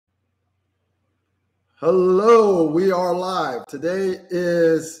Hello, we are live. Today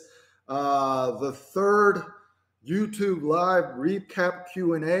is the third YouTube live recap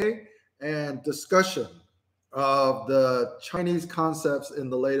Q&A and discussion of the Chinese concepts in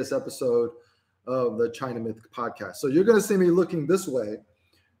the latest episode of the China Myth podcast. So you're going to see me looking this way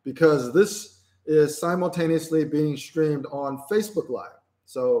because this is simultaneously being streamed on Facebook Live.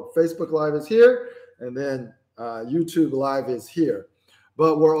 So Facebook Live is here and then YouTube Live is here.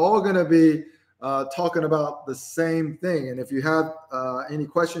 But we're all going to be talking about the same thing. And if you have any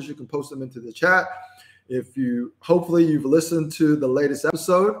questions, you can post them into the chat. Hopefully you've listened to the latest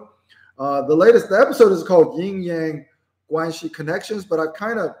episode. The episode is called Yin Yang Guanxi Connections, but I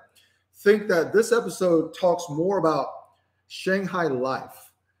kind of think that this episode talks more about Shanghai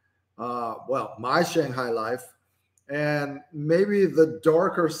life. My Shanghai life, and maybe the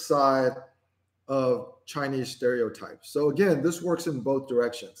darker side of Chinese stereotypes. So again, this works in both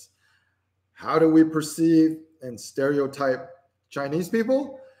directions. How do we perceive and stereotype Chinese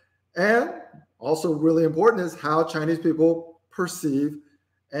people? And also really important is how Chinese people perceive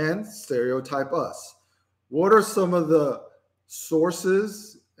and stereotype us. What are some of the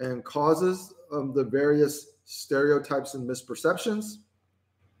sources and causes of the various stereotypes and misperceptions?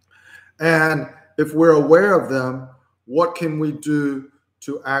 And if we're aware of them, what can we do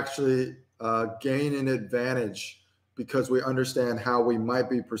to actually gain an advantage because we understand how we might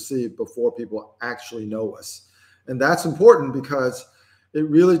be perceived before people actually know us? And that's important because it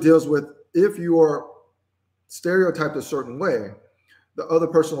really deals with, if you are stereotyped a certain way, the other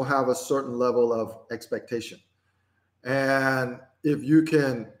person will have a certain level of expectation. And if you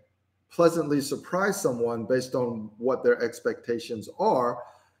can pleasantly surprise someone based on what their expectations are,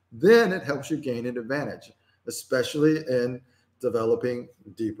 then it helps you gain an advantage, especially in developing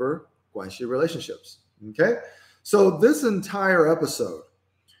deeper Guanxi relationships. Okay? So this entire episode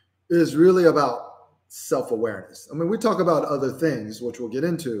is really about self-awareness. I mean, we talk about other things, which we'll get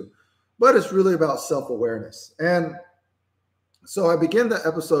into, but it's really about self-awareness. And so I begin the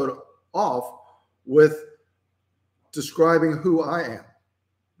episode off with describing who I am,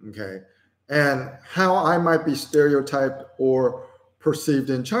 okay, and how I might be stereotyped or perceived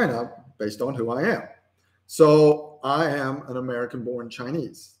in China based on who I am. So I am an American-born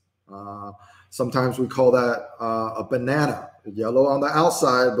Chinese. Sometimes we call that a banana, yellow on the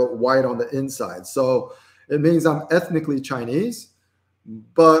outside, but white on the inside. So it means I'm ethnically Chinese,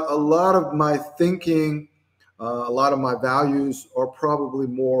 but a lot of my thinking, a lot of my values are probably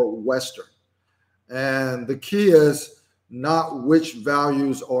more Western. And the key is not which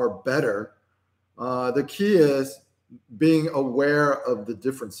values are better. The key is being aware of the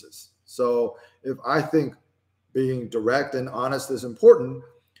differences. So if I think being direct and honest is important,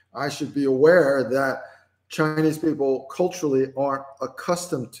 I should be aware that Chinese people culturally aren't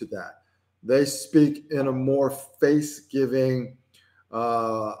accustomed to that. They speak in a more face-giving,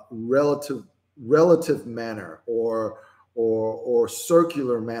 relative manner or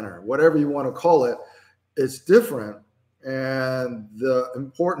circular manner, whatever you want to call it. It's different, and the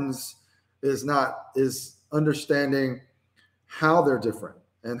importance is understanding how they're different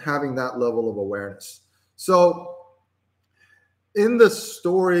and having that level of awareness. So in the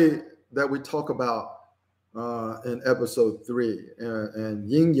story that we talk about in episode 3 and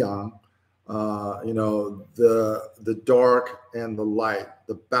Yin Yang, the dark and the light,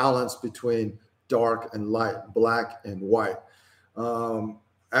 the balance between dark and light, black and white.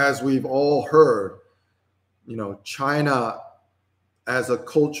 As we've all heard, China as a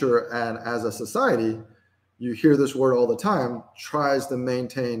culture and as a society, you hear this word all the time, tries to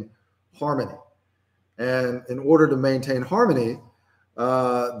maintain harmony. And in order to maintain harmony,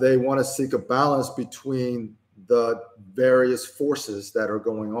 they want to seek a balance between the various forces that are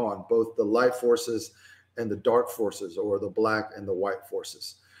going on, both the light forces and the dark forces, or the black and the white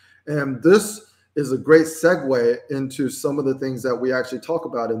forces. And this is a great segue into some of the things that we actually talk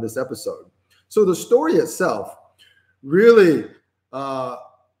about in this episode. So the story itself really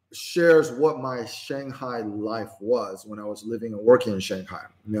shares what my Shanghai life was when I was living and working in Shanghai.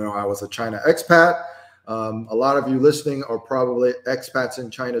 I was a China expat. A lot of you listening are probably expats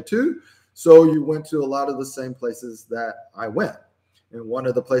in China too. So you went to a lot of the same places that I went. And one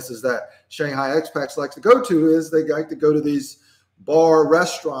of the places that Shanghai expats like to go to is they like to go to these bar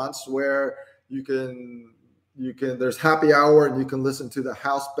restaurants where there's happy hour and you can listen to the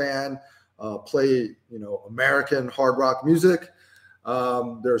house band play, American hard rock music.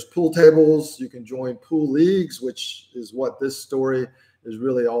 There's pool tables. You can join pool leagues, which is what this story is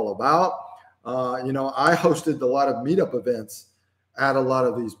really all about. I hosted a lot of meetup events at a lot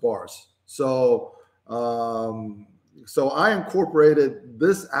of these bars. So I incorporated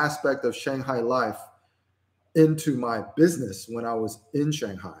this aspect of Shanghai life into my business when I was in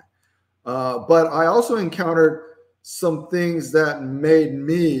Shanghai. But I also encountered some things that made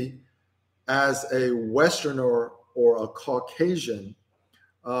me, as a Westerner or a Caucasian,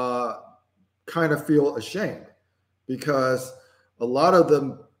 kind of feel ashamed, because a lot of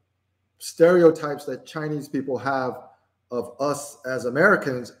the stereotypes that Chinese people have of us as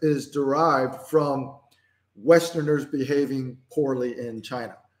Americans is derived from Westerners behaving poorly in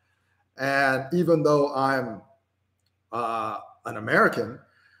China. And even though I'm an American,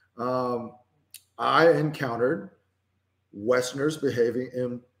 I encountered Westerners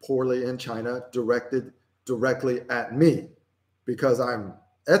behaving poorly in China directed directly at me, because I'm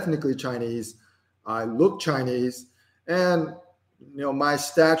ethnically Chinese, I look Chinese, and my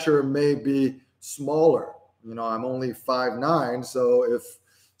stature may be smaller. I'm only 5'9", so if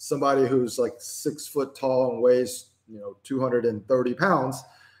somebody who's like 6 foot tall and weighs 230 pounds,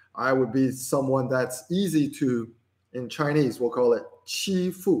 I would be someone that's easy to, in Chinese we'll call it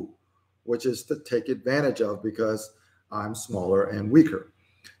qi fu, which is to take advantage of, because I'm smaller and weaker.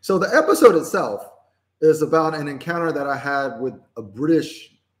 So the episode itself is about an encounter that I had with a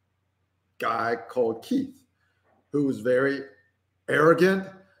British guy called Keith, who was very arrogant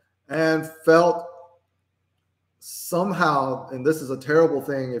and felt somehow, and this is a terrible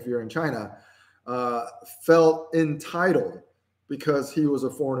thing if you're in China, felt entitled because he was a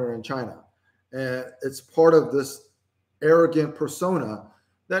foreigner in China. And it's part of this arrogant persona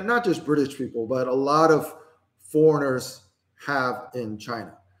that not just British people, but a lot of foreigners have in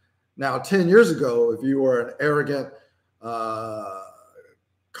China. Now, 10 years ago, if you were an arrogant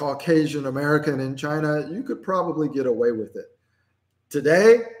Caucasian American in China, you could probably get away with it.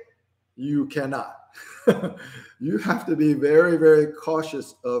 Today, you cannot. You have to be very, very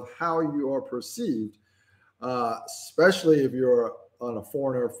cautious of how you are perceived, especially if you're a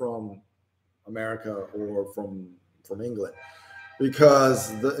foreigner from America or from England,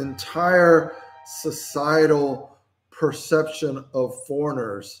 because the entire societal perception of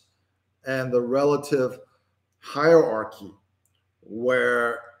foreigners and the relative hierarchy,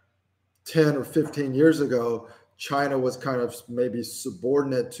 where 10 or 15 years ago, China was kind of maybe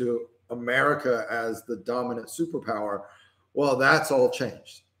subordinate to America as the dominant superpower. Well, that's all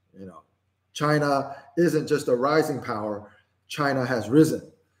changed. China isn't just a rising power. China has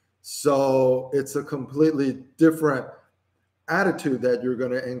risen. So it's a completely different attitude that you're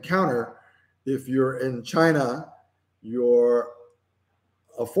going to encounter if you're in China, you're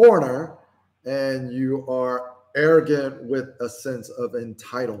a foreigner, and you are arrogant with a sense of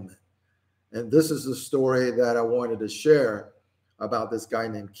entitlement. And this is the story that I wanted to share about this guy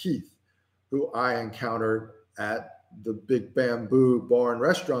named Keith, who I encountered at the Big Bamboo Bar and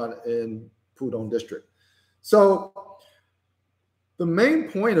Restaurant in Pudong District. So the main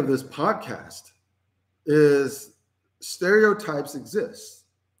point of this podcast is stereotypes exist,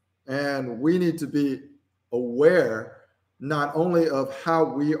 and we need to be aware not only of how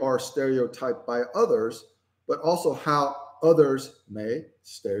we are stereotyped by others, but also how others may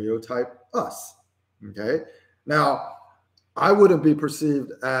stereotype us. Okay. Now, I wouldn't be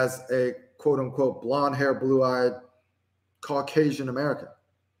perceived as a quote unquote blonde hair, blue eyed Caucasian American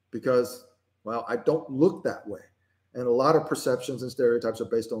because, well, I don't look that way. And a lot of perceptions and stereotypes are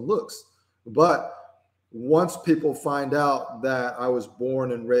based on looks. But once people find out that I was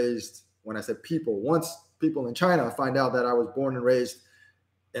born and raised, when I said people, once people in China find out that I was born and raised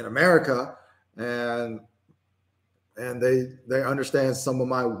in America, and they understand some of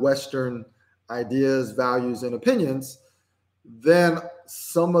my Western ideas, values, and opinions, then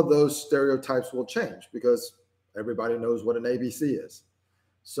some of those stereotypes will change because everybody knows what an ABC is.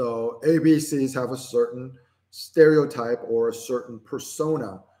 So ABCs have a certain stereotype or a certain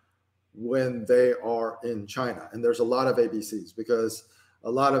persona when they are in China. And there's a lot of ABCs because a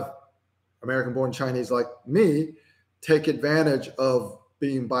lot of American-born Chinese like me take advantage of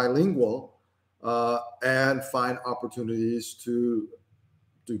being bilingual and find opportunities to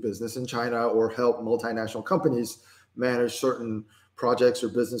do business in China or help multinational companies manage certain projects or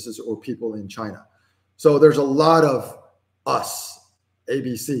businesses or people in China. So there's a lot of us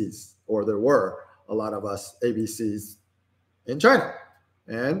ABCs, or there were a lot of us ABCs in China,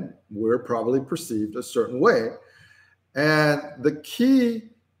 and we're probably perceived a certain way. And the key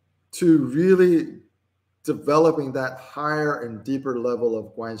to really developing that higher and deeper level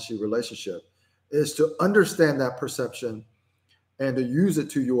of Guanxi relationship is to understand that perception and to use it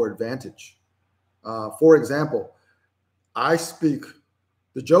to your advantage. For example,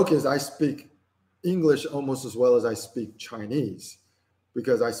 the joke is I speak English almost as well as I speak Chinese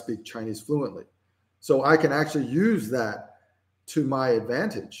because I speak Chinese fluently. So I can actually use that to my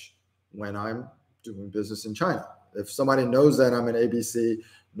advantage when I'm doing business in China. If somebody knows that I'm an ABC,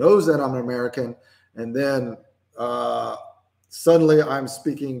 knows that I'm an American, and then suddenly I'm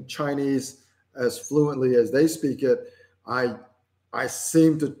speaking Chinese as fluently as they speak it, I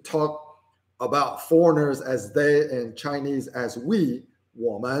seem to talk about foreigners as they and Chinese as we,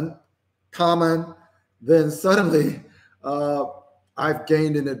 我们, 他们, then suddenly I've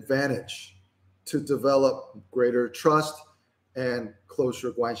gained an advantage to develop greater trust and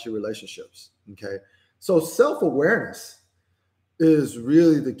closer Guanxi relationships. Okay, so self-awareness is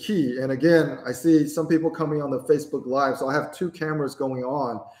really the key. And again, I see some people coming on the Facebook Live, so I have two cameras going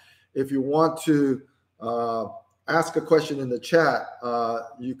on. If you want to ask a question in the chat,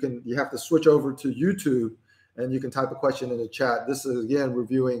 you have to switch over to YouTube and you can type a question in the chat. This is again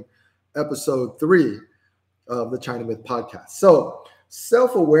reviewing episode 3 of the China Myth podcast. So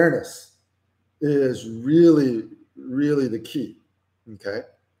self-awareness is really, really the key. Okay.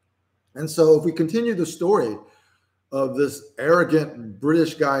 And so if we continue the story of this arrogant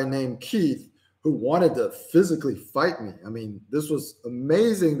British guy named Keith who wanted to physically fight me. I mean, this was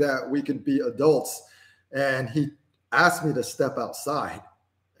amazing that we could be adults. And he asked me to step outside.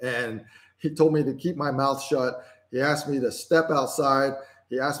 And he told me to keep my mouth shut. He asked me to step outside.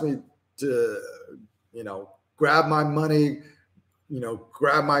 He asked me to, grab my money,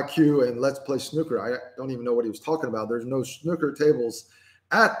 grab my cue and let's play snooker. I don't even know what he was talking about. There's no snooker tables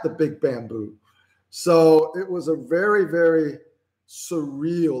at the Big Bamboo. So it was a very, very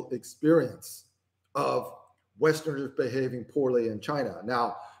surreal experience of Westerners behaving poorly in China.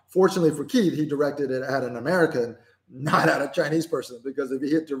 Now, fortunately for Keith, he directed it at an American, not at a Chinese person, because if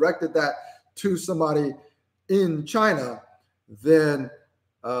he had directed that to somebody in China, then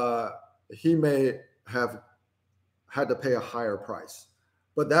he may have had to pay a higher price.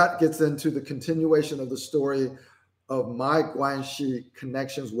 But that gets into the continuation of the story of my Guanxi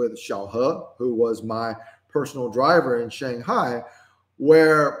connections with XiaoHe, who was my personal driver in Shanghai,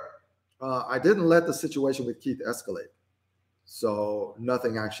 where I didn't let the situation with Keith escalate. So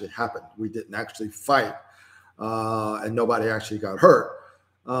nothing actually happened. We didn't actually fight, and nobody actually got hurt.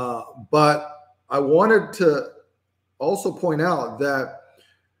 But I wanted to also point out that,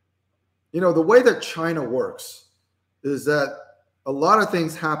 the way that China works is that a lot of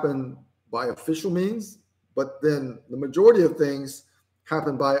things happen by official means, but then the majority of things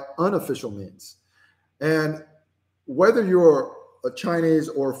happen by unofficial means. And whether you're a Chinese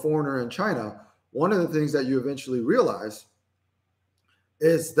or a foreigner in China, one of the things that you eventually realize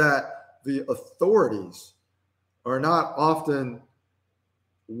is that the authorities are not often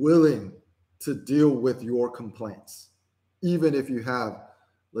willing to deal with your complaints, even if you have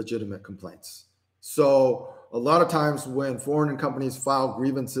legitimate complaints. So a lot of times when foreign companies file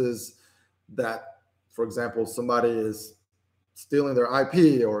grievances that, for example, somebody is stealing their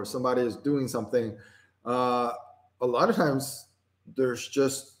IP or somebody is doing something, a lot of times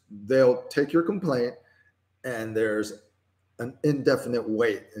they'll take your complaint and there's an indefinite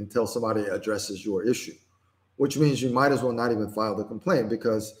wait until somebody addresses your issue, which means you might as well not even file the complaint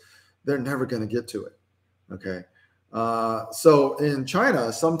because they're never going to get to it. Okay. So in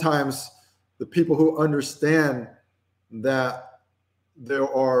China, sometimes the people who understand that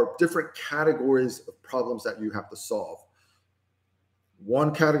there are different categories of problems that you have to solve.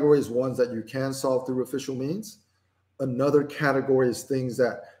 One category is ones that you can solve through official means. Another category is things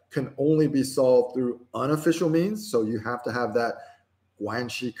that can only be solved through unofficial means. So you have to have that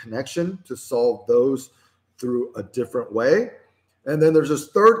Guanxi connection to solve those through a different way. And then there's this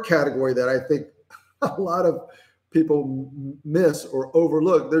third category that I think a lot of people miss or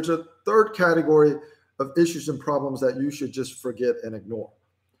overlook. There's a third category of issues and problems that you should just forget and ignore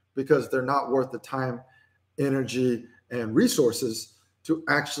because they're not worth the time, energy, and resources to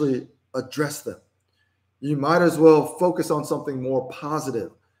actually address them. You might as well focus on something more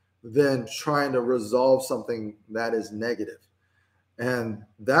positive than trying to resolve something that is negative. And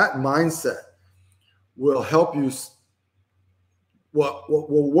that mindset will help you,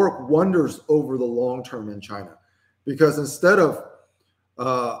 will work wonders over the long term in China. Because instead of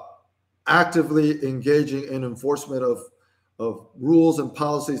actively engaging in enforcement of rules and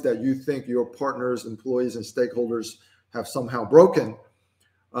policies that you think your partners, employees, and stakeholders have somehow broken,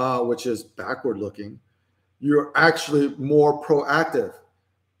 which is backward looking, you're actually more proactive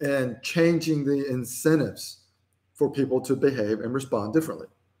in changing the incentives for people to behave and respond differently.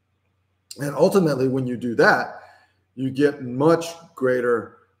 And ultimately, when you do that, you get much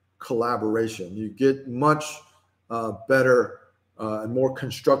greater collaboration. You get much better and more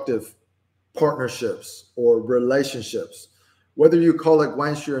constructive partnerships or relationships. Whether you call it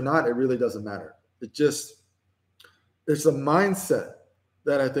Guanxi or not, it really doesn't matter. It's a mindset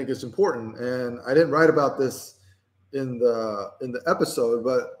that I think is important. And I didn't write about this in the episode,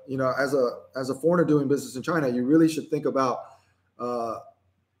 but as a foreigner doing business in China, you really should think about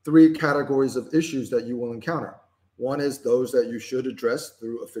 3 categories of issues that you will encounter. One is those that you should address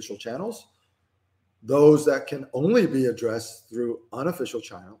through official channels, those that can only be addressed through unofficial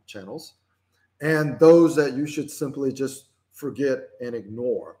channels, and those that you should simply just forget and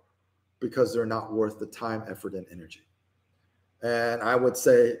ignore because they're not worth the time, effort, and energy. And I would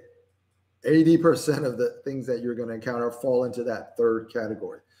say 80% of the things that you're going to encounter fall into that 3rd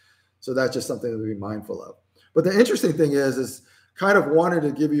category. So that's just something to be mindful of. But the interesting thing is kind of wanted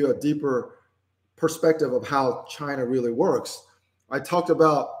to give you a deeper perspective of how China really works. I talked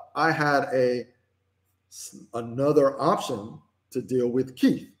about I had another option to deal with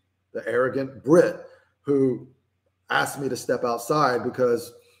Keith, the arrogant Brit, who asked me to step outside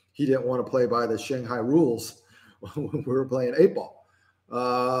because he didn't want to play by the Shanghai rules when we were playing 8-ball.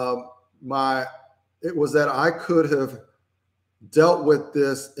 It was that I could have dealt with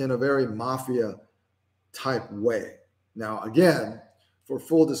this in a very mafia type way. Now, again, for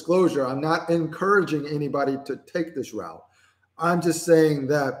full disclosure, I'm not encouraging anybody to take this route. I'm just saying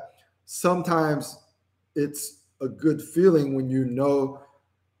that sometimes it's a good feeling when you know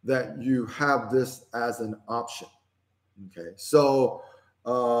that you have this as an option. Okay, so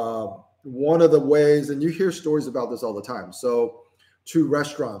one of the ways, and you hear stories about this all the time. So 2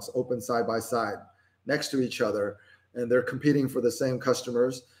 restaurants open side by side next to each other, and they're competing for the same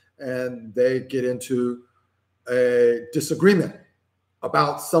customers, and they get into a disagreement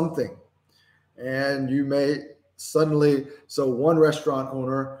about something. And you may suddenly, so one restaurant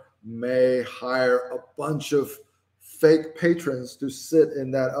owner may hire a bunch of fake patrons to sit in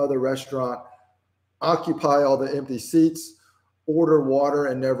that other restaurant, occupy all the empty seats, order water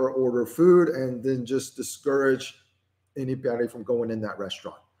and never order food, and then just discourage anybody from going in that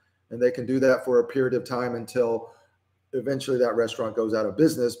restaurant. And they can do that for a period of time until eventually that restaurant goes out of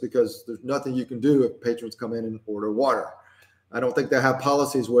business, because there's nothing you can do if patrons come in and order water. I don't think they have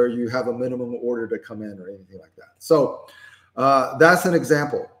policies where you have a minimum order to come in or anything like that. So that's an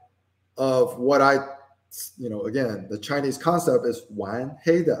example of what again, the Chinese concept is 玩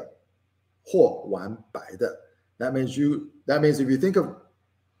黑的或完白的. That means if you think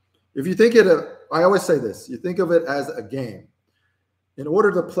it, I always say this, you think of it as a game. In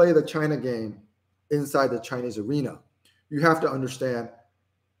order to play the China game inside the Chinese arena, you have to understand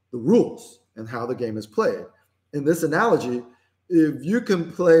the rules and how the game is played. In this analogy, if you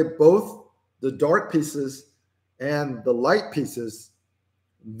can play both the dark pieces and the light pieces,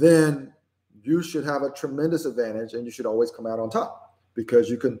 then you should have a tremendous advantage, and you should always come out on top because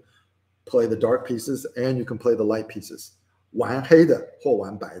you can play the dark pieces and you can play the light pieces. 玩黑的或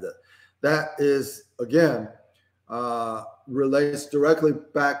完白的. That is, again, relates directly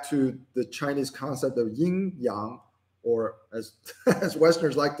back to the Chinese concept of Yin Yang, or as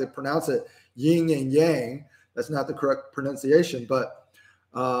Westerners like to pronounce it, Yin and Yang. That's not the correct pronunciation, but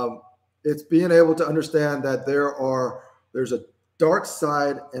it's being able to understand that there's a dark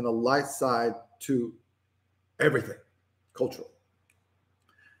side and a light side to everything cultural.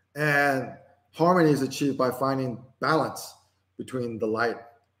 And harmony is achieved by finding balance between the light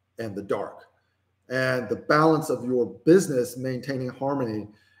and the dark. And the balance of your business, maintaining harmony,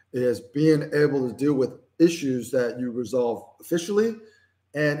 is being able to deal with issues that you resolve officially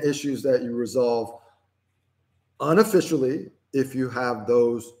and issues that you resolve unofficially if you have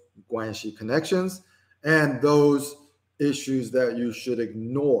those Guanxi connections, and those issues that you should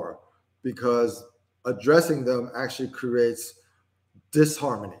ignore because addressing them actually creates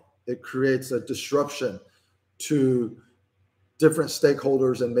disharmony. It creates a disruption to different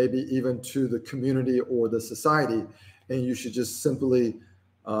stakeholders and maybe even to the community or the society, and you should just simply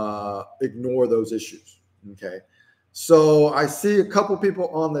ignore those issues. Okay, so I see a couple people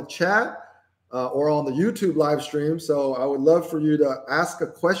on the chat or on the YouTube live stream, so I would love for you to ask a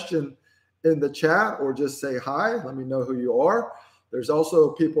question in the chat or just say hi. Let me know who you are. There's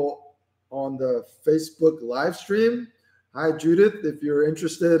also people on the Facebook live stream. Hi, Judith. If you're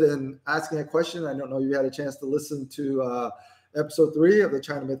interested in asking a question, I don't know if you had a chance to listen to episode 3 of the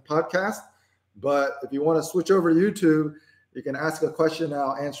China Myth podcast, but if you want to switch over to YouTube, you can ask a question and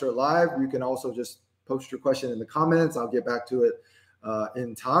I'll answer it live. You can also just post your question in the comments. I'll get back to it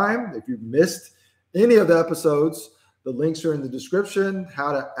in time. If you missed any of the episodes, the links are in the description,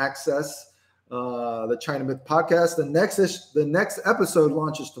 how to access the China Myth podcast. The next episode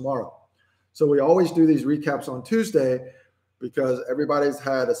launches tomorrow. So we always do these recaps on Tuesday because everybody's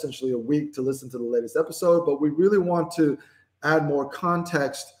had essentially a week to listen to the latest episode, but we really want to add more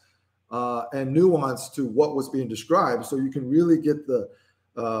context and nuance to what was being described so you can really get the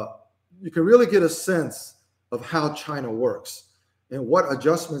you can really get a sense of how China works and what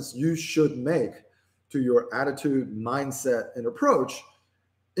adjustments you should make to your attitude, mindset, and approach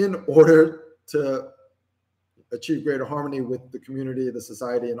in order to achieve greater harmony with the community, the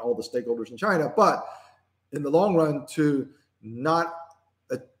society, and all the stakeholders in China. But in the long run, to not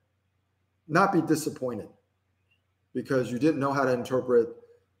be disappointed because you didn't know how to interpret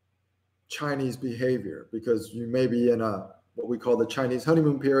Chinese behavior, because you may be in what we call the Chinese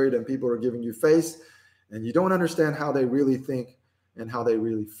honeymoon period, and people are giving you face, and you don't understand how they really think and how they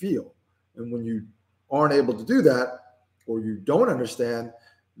really feel. And when you aren't able to do that, or you don't understand,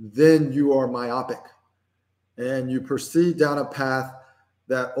 then you are myopic and you proceed down a path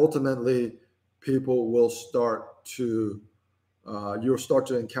that ultimately people will start to you'll start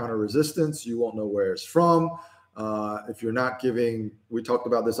to encounter resistance. You won't know where it's from. If you're not giving, we talked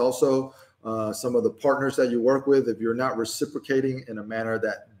about this also, some of the partners that you work with, if you're not reciprocating in a manner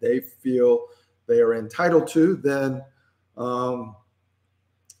that they feel they are entitled to, then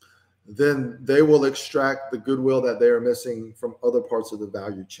they will extract the goodwill that they are missing from other parts of the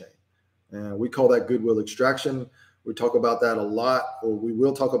value chain. And we call that goodwill extraction. We talk about that a lot, or we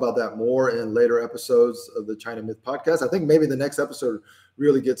will talk about that more in later episodes of the China Myth podcast. I think maybe the next episode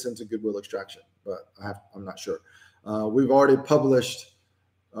really gets into goodwill extraction, but I'm not sure. We've already published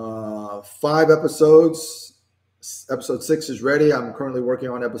 5 episodes. Episode 6 is ready. I'm currently working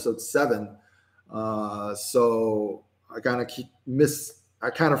on episode 7. So I kind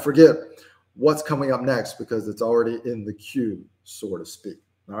of forget what's coming up next because it's already in the queue, so to speak.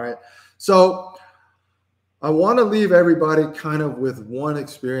 All right. So I want to leave everybody kind of with one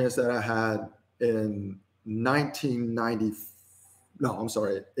experience that I had in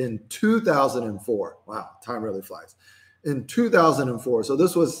 2004. Wow, time really flies. In 2004. So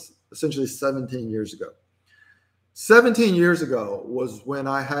this was essentially 17 years ago. 17 years ago was when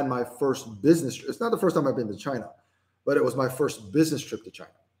I had my first business trip. It's not the first time I've been to China, but it was my first business trip to China.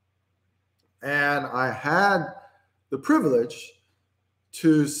 And I had the privilege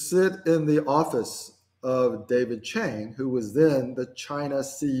to sit in the office of David Chang, who was then the China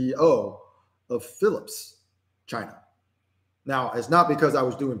CEO of Philips China. Now, it's not because I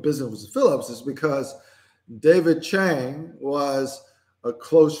was doing business with Philips, it's because David Chang was a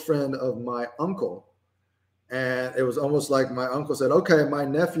close friend of my uncle. And it was almost like my uncle said, okay, my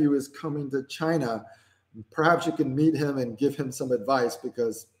nephew is coming to China. Perhaps you can meet him and give him some advice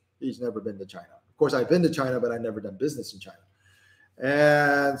because he's never been to China. Of course, I've been to China, but I've never done business in China.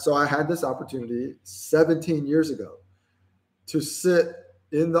 And so I had this opportunity 17 years ago to sit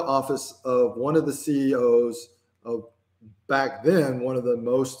in the office of one of the CEOs of back then, one of the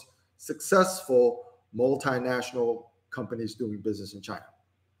most successful multinational companies doing business in China.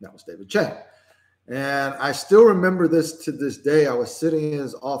 That was David Chang. And I still remember this to this day. I was sitting in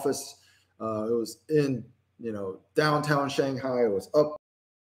his office. It was in, downtown Shanghai. It was up,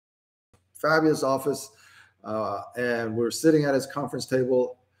 fabulous office. And we're sitting at his conference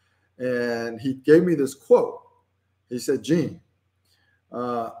table, and he gave me this quote. He said, Gene,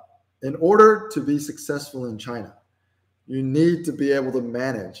 in order to be successful in China, you need to be able to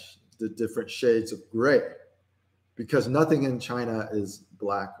manage the different shades of gray, because nothing in China is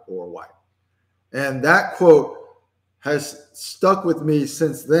black or white. And that quote has stuck with me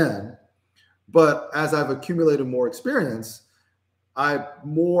since then. But as I've accumulated more experience, I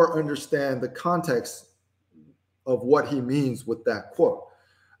more understand the context of what he means with that quote.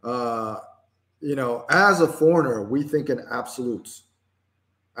 As a foreigner, we think in absolutes,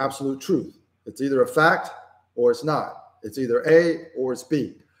 absolute truth. It's either a fact or it's not. It's either A or it's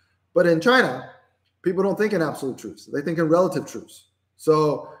B. But in China, people don't think in absolute truths. They think in relative truths.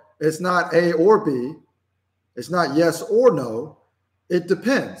 So it's not A or B. It's not yes or no. It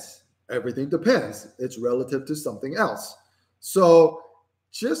depends. Everything depends. It's relative to something else. So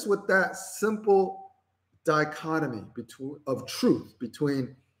just with that simple dichotomy of truth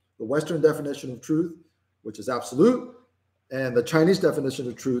between the Western definition of truth, which is absolute, and the Chinese definition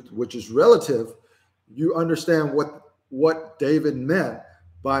of truth, which is relative, you understand what David meant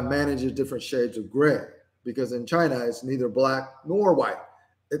by managing different shades of gray. Because in China, it's neither black nor white.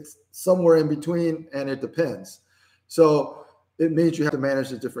 It's somewhere in between, and it depends. So it means you have to manage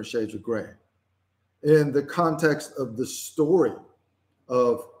the different shades of gray. In the context of the story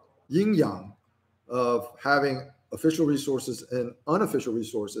of Yin Yang, of having official resources and unofficial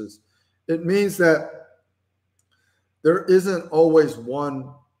resources, it means that there isn't always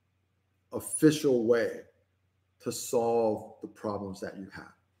one official way to solve the problems that you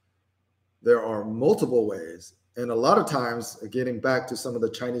have. There are multiple ways. And a lot of times, getting back to some of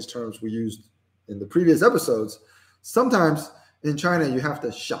the Chinese terms we used in the previous episodes, sometimes In China, you have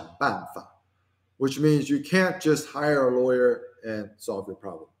to 想办法, which means you can't just hire a lawyer and solve your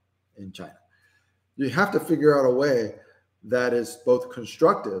problem in China. You have to figure out a way that is both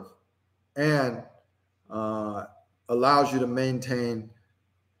constructive and allows you to maintain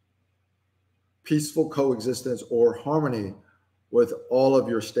peaceful coexistence or harmony with all of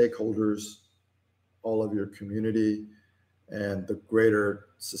your stakeholders, all of your community, and the greater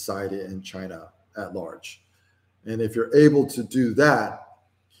society in China at large. And if you're able to do that,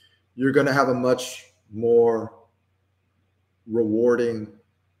 you're going to have a much more rewarding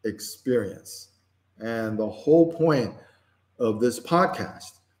experience. And the whole point of this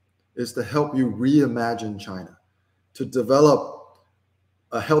podcast is to help you reimagine China, to develop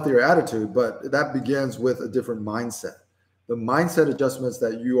a healthier attitude, but that begins with a different mindset. The mindset adjustments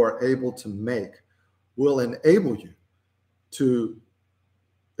that you are able to make will enable you to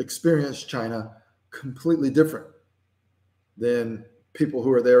experience China completely different than people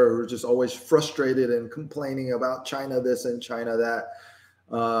who are there who are just always frustrated and complaining about China this and China that.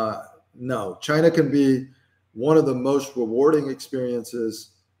 No, China can be one of the most rewarding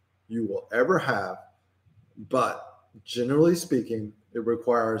experiences you will ever have, but generally speaking, it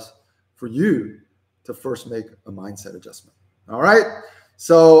requires for you to first make a mindset adjustment. All right.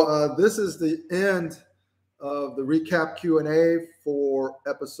 So this is the end of the recap Q&A for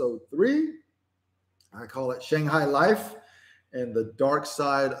episode 3. I call it Shanghai Life and the Dark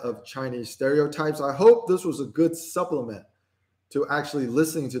Side of Chinese Stereotypes. I hope this was a good supplement to actually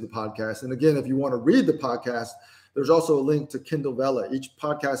listening to the podcast. And again, if you want to read the podcast, there's also a link to Kindle Vella. Each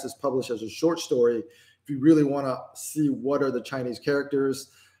podcast is published as a short story. If you really want to see what are the Chinese characters,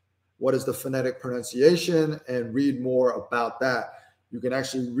 what is the phonetic pronunciation, and read more about that, you can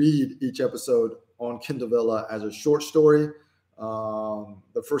actually read each episode on Kindle Vella as a short story.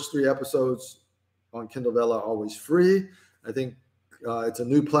 The first 3 episodes on Kindle Vella are always free. I think it's a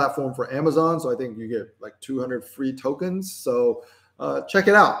new platform for Amazon, so I think you get like 200 free tokens. So check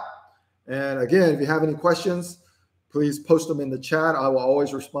it out. And again, if you have any questions, please post them in the chat. I will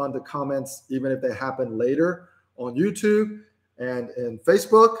always respond to comments, even if they happen later on YouTube and in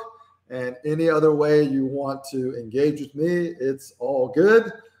Facebook. And any other way you want to engage with me, it's all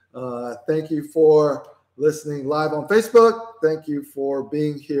good. Thank you for listening live on Facebook. Thank you for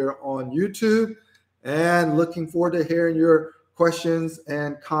being here on YouTube. And looking forward to hearing your questions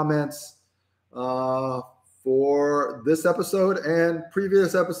and comments for this episode and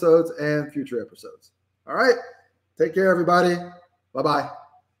previous episodes and future episodes. All right. Take care, everybody. Bye-bye.